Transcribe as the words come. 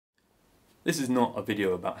This is not a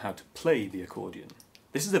video about how to play the accordion.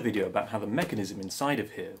 This is a video about how the mechanism inside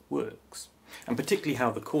of here works, and particularly how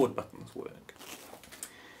the chord buttons work.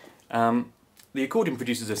 The accordion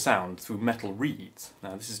produces a sound through metal reeds.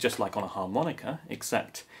 Now this is just like on a harmonica,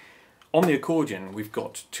 except on the accordion we've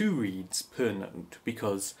got 2 reeds per note,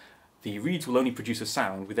 because the reeds will only produce a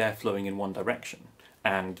sound with air flowing in one direction,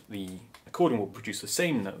 and the accordion will produce the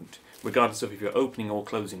same note regardless of if you're opening or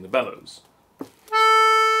closing the bellows.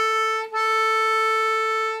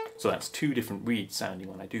 So that's 2 different reeds sounding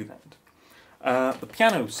when I do that. The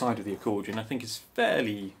piano side of the accordion I think is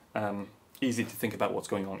fairly easy to think about what's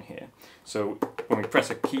going on here. So when we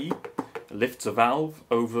press a key, it lifts a valve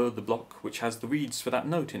over the block which has the reeds for that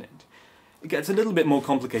note in it. It gets a little bit more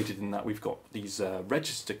complicated in that we've got these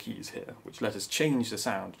register keys here which let us change the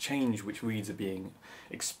sound, change which reeds are being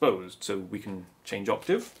exposed, so we can change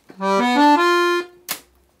octave. And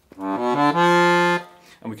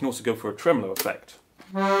we can also go for a tremolo effect.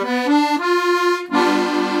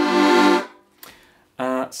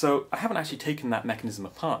 So I haven't actually taken that mechanism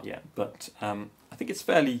apart yet, but I think it's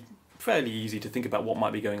fairly easy to think about what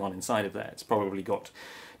might be going on inside of there. It's probably got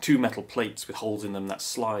 2 metal plates with holes in them that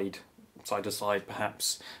slide side to side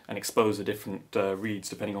perhaps and expose the different reeds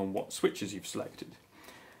depending on what switches you've selected.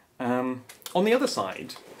 On the other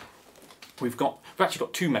side we've actually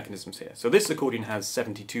got 2 mechanisms here. So this accordion has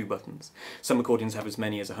 72 buttons. Some accordions have as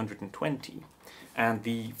many as 120. And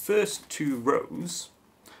the first 2 rows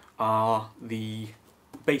are the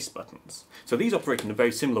bass buttons. So these operate in a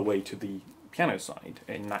very similar way to the piano side,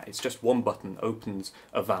 in that it's just one button opens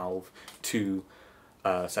a valve to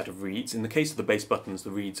a set of reeds. In the case of the bass buttons,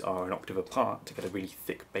 the reeds are an octave apart to get a really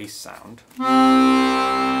thick bass sound.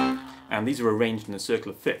 And these are arranged in a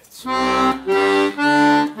circle of fifths.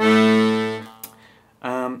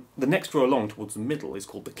 The next row along towards the middle is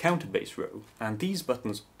called the counterbass row, and these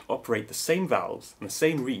buttons operate the same valves and the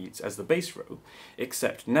same reeds as the bass row,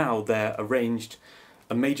 except now they're arranged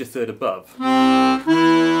a major third above.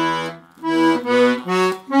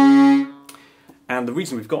 And the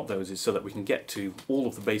reason we've got those is so that we can get to all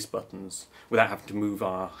of the bass buttons without having to move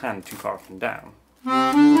our hand too far up and down.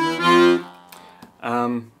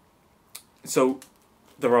 So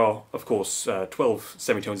there are, of course, 12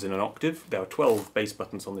 semitones in an octave. There are 12 bass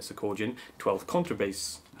buttons on this accordion, 12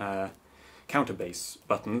 counterbass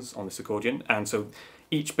buttons on this accordion, and so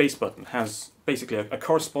each bass button has basically a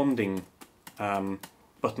corresponding button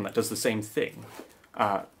that does the same thing.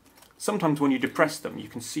 Sometimes when you depress them, you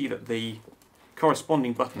can see that the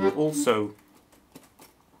corresponding button also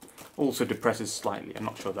depresses slightly. I'm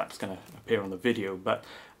not sure if that's going to appear on the video, but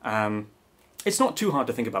it's not too hard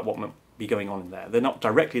to think about what might be going on in there. They're not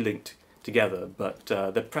directly linked together, but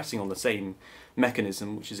they're pressing on the same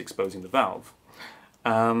mechanism which is exposing the valve.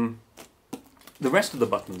 The rest of the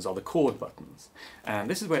buttons are the chord buttons, and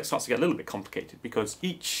this is where it starts to get a little bit complicated, because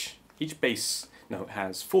each bass note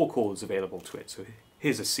has 4 chords available to it. So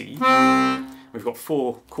here's a C. We've got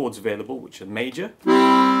 4 chords available, which are major,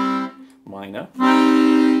 minor,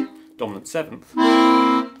 dominant 7th,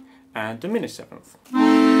 and diminished 7th.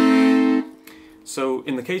 So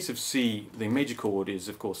in the case of C, the major chord is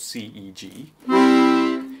of course C, E, G,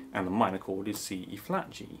 and the minor chord is C, E flat,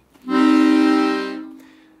 G.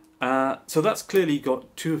 So that's clearly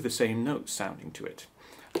got 2 of the same notes sounding to it.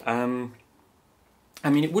 I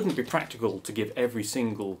mean, it wouldn't be practical to give every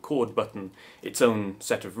single chord button its own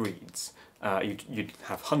set of reeds. You'd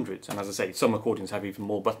have hundreds, and as I say, some accordions have even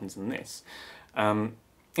more buttons than this.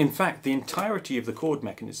 In fact, the entirety of the chord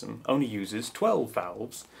mechanism only uses 12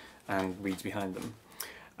 valves and reeds behind them.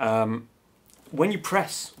 When you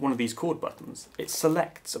press one of these chord buttons, it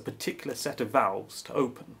selects a particular set of valves to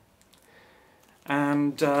open.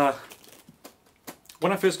 And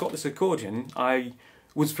when I first got this accordion, I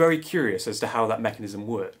was very curious as to how that mechanism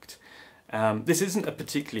worked. This isn't a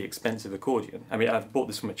particularly expensive accordion. I mean, I've bought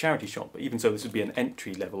this from a charity shop, but even so, this would be an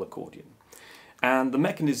entry-level accordion. And the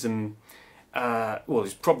mechanism, well, it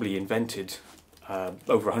was probably invented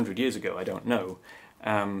over 100 years ago, I don't know.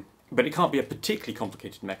 But it can't be a particularly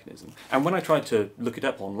complicated mechanism. And when I tried to look it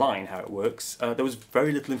up online, how it works, there was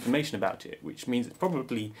very little information about it, which means it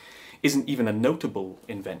probably isn't even a notable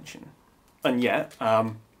invention. And yet,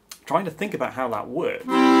 trying to think about how that worked,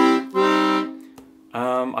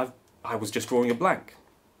 I was just drawing a blank.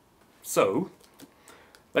 So,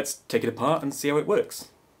 let's take it apart and see how it works.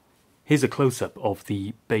 Here's a close-up of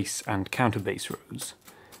the bass and counterbass rows.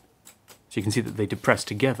 So you can see that they depress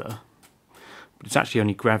together, but it's actually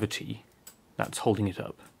only gravity that's holding it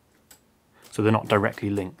up. So they're not directly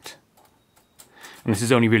linked. And this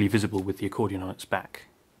is only really visible with the accordion on its back.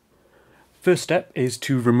 First step is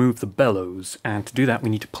to remove the bellows, and to do that we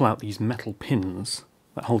need to pull out these metal pins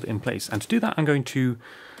that hold it in place. And to do that I'm going to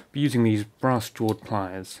be using these brass jawed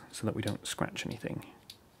pliers so that we don't scratch anything.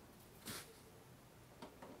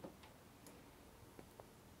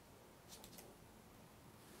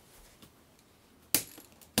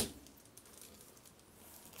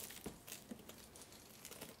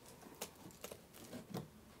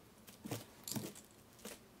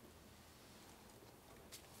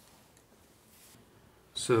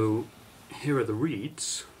 So here are the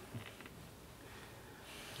reeds.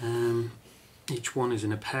 Each one is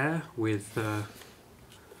in a pair with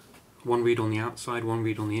one reed on the outside, one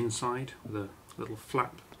reed on the inside, with a little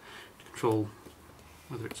flap to control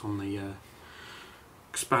whether it's on the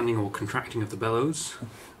expanding or contracting of the bellows.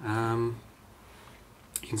 You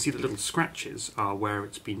can see the little scratches are where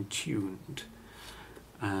it's been tuned,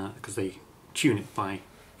 because they tune it by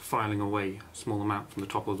filing away a small amount from the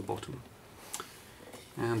top or the bottom.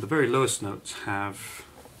 And the very lowest notes have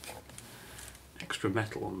extra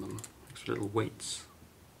metal on them, extra little weights.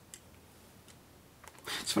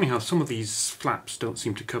 It's funny how some of these flaps don't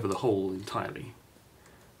seem to cover the hole entirely,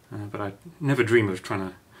 but I never dream of trying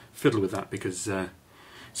to fiddle with that, because as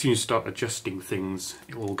soon as you start adjusting things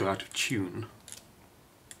it will all go out of tune.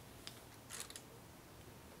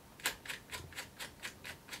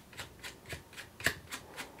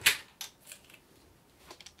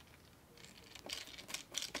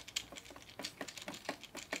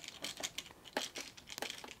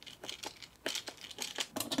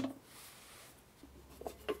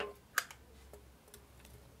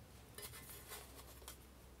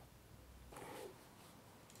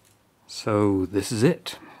 So this is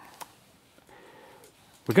it.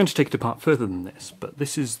 We're going to take it apart further than this, but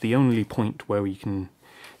this is the only point where we can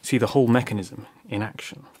see the whole mechanism in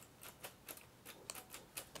action.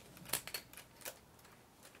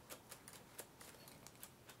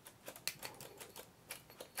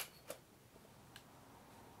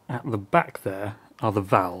 At the back there are the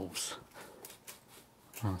valves.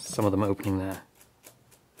 Some of them opening there.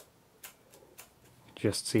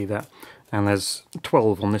 Just see that. And there's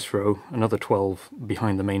 12 on this row, another 12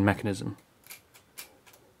 behind the main mechanism.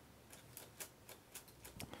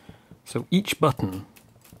 So each button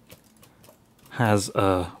has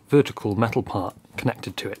a vertical metal part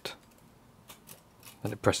connected to it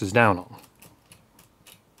that it presses down on.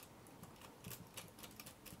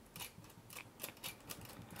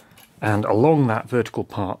 And along that vertical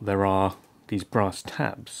part there are these brass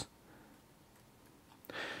tabs.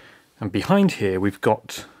 And behind here we've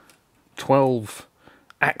got 12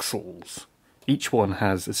 axles. Each one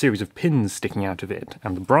has a series of pins sticking out of it,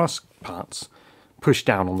 and the brass parts push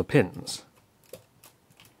down on the pins.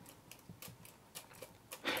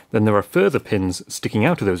 Then there are further pins sticking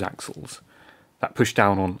out of those axles that push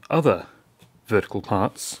down on other vertical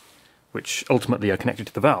parts, which ultimately are connected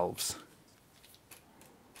to the valves.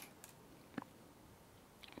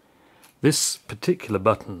 This particular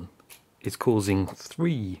button is causing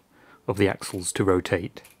 3 of the axles to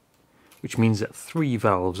rotate, which means that 3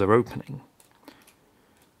 valves are opening.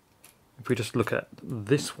 If we just look at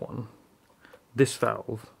this one, this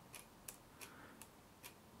valve,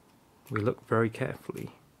 we look very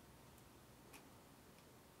carefully.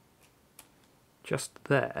 Just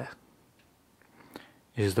there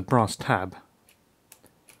is the brass tab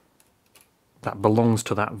that belongs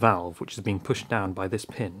to that valve, which is being pushed down by this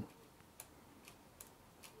pin.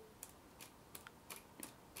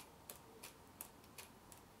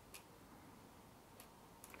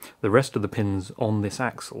 The rest of the pins on this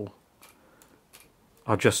axle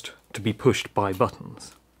are just to be pushed by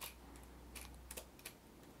buttons.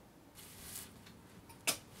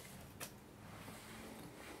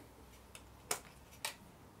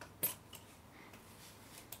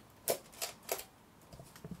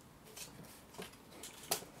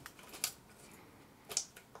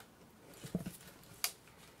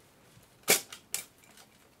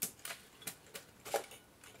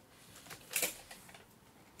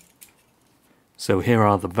 So here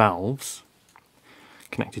are the valves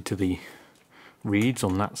connected to the reeds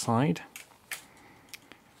on that side.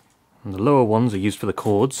 And the lower ones are used for the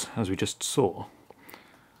chords, as we just saw.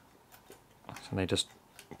 So they just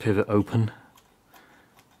pivot open.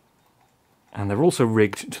 And they're also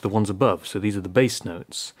rigged to the ones above, so these are the bass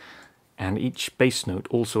notes. And each bass note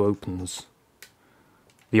also opens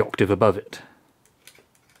the octave above it.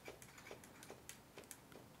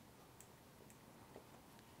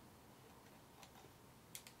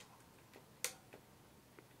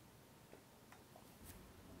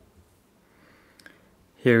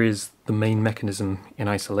 Here is the main mechanism in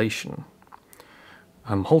isolation.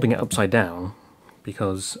 I'm holding it upside down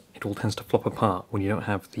because it all tends to flop apart when you don't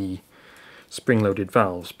have the spring-loaded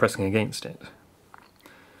valves pressing against it.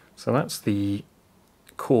 So that's the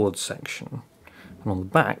chord section. And on the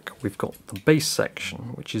back we've got the bass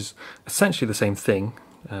section, which is essentially the same thing,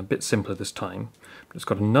 a bit simpler this time. But it's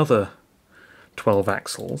got another 12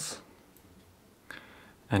 axles,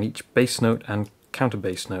 and each bass note and counter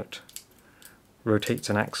bass note rotates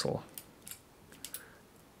an axle.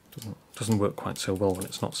 Doesn't work quite so well when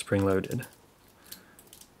it's not spring loaded.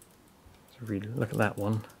 So really look at that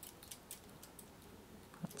one.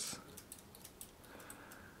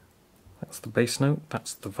 That's the bass note,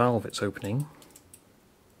 that's the valve it's opening.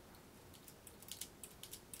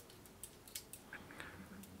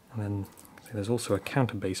 And then there's also a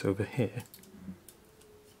counter bass over here,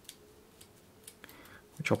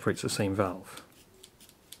 which operates the same valve.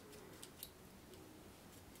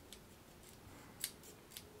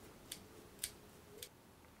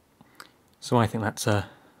 So I think that's a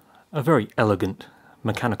very elegant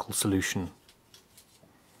mechanical solution.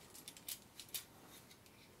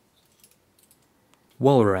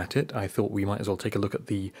 While we're at it, I thought we might as well take a look at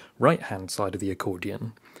the right-hand side of the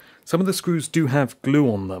accordion. Some of the screws do have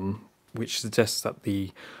glue on them, which suggests that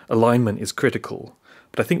the alignment is critical,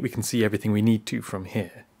 but I think we can see everything we need to from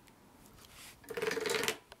here.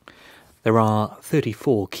 There are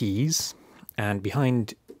 34 keys, and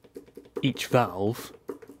behind each valve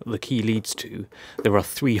the key leads to, there are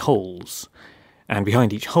 3 holes, and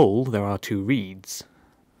behind each hole there are 2 reeds.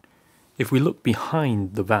 If we look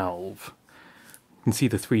behind the valve, you can see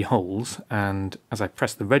the 3 holes, and as I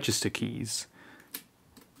press the register keys,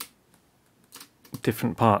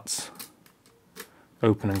 different parts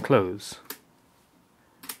open and close.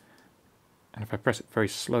 And if I press it very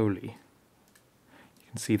slowly, you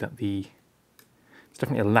can see that it's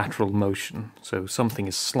definitely a lateral motion, so something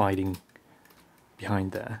is sliding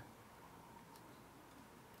behind there.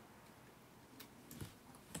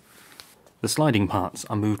 The sliding parts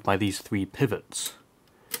are moved by these 3 pivots,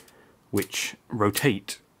 which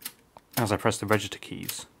rotate as I press the register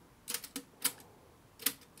keys.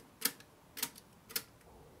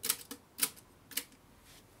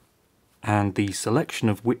 And the selection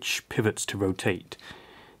of which pivots to rotate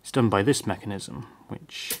is done by this mechanism,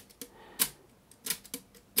 which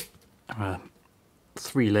are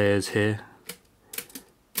 3 layers here,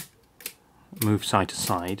 move side to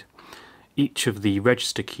side. Each of the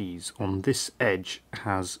register keys on this edge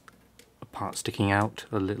has a part sticking out,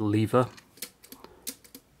 a little lever,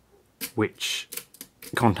 which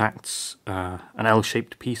contacts an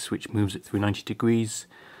L-shaped piece which moves it through 90 degrees,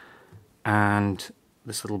 and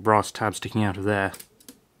this little brass tab sticking out of there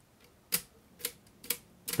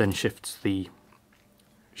then shifts the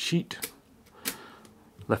sheet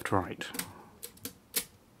left to right.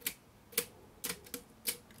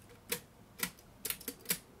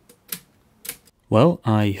 Well,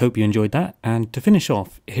 I hope you enjoyed that, and to finish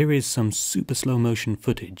off, here is some super slow motion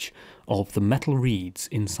footage of the metal reeds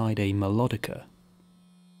inside a melodica.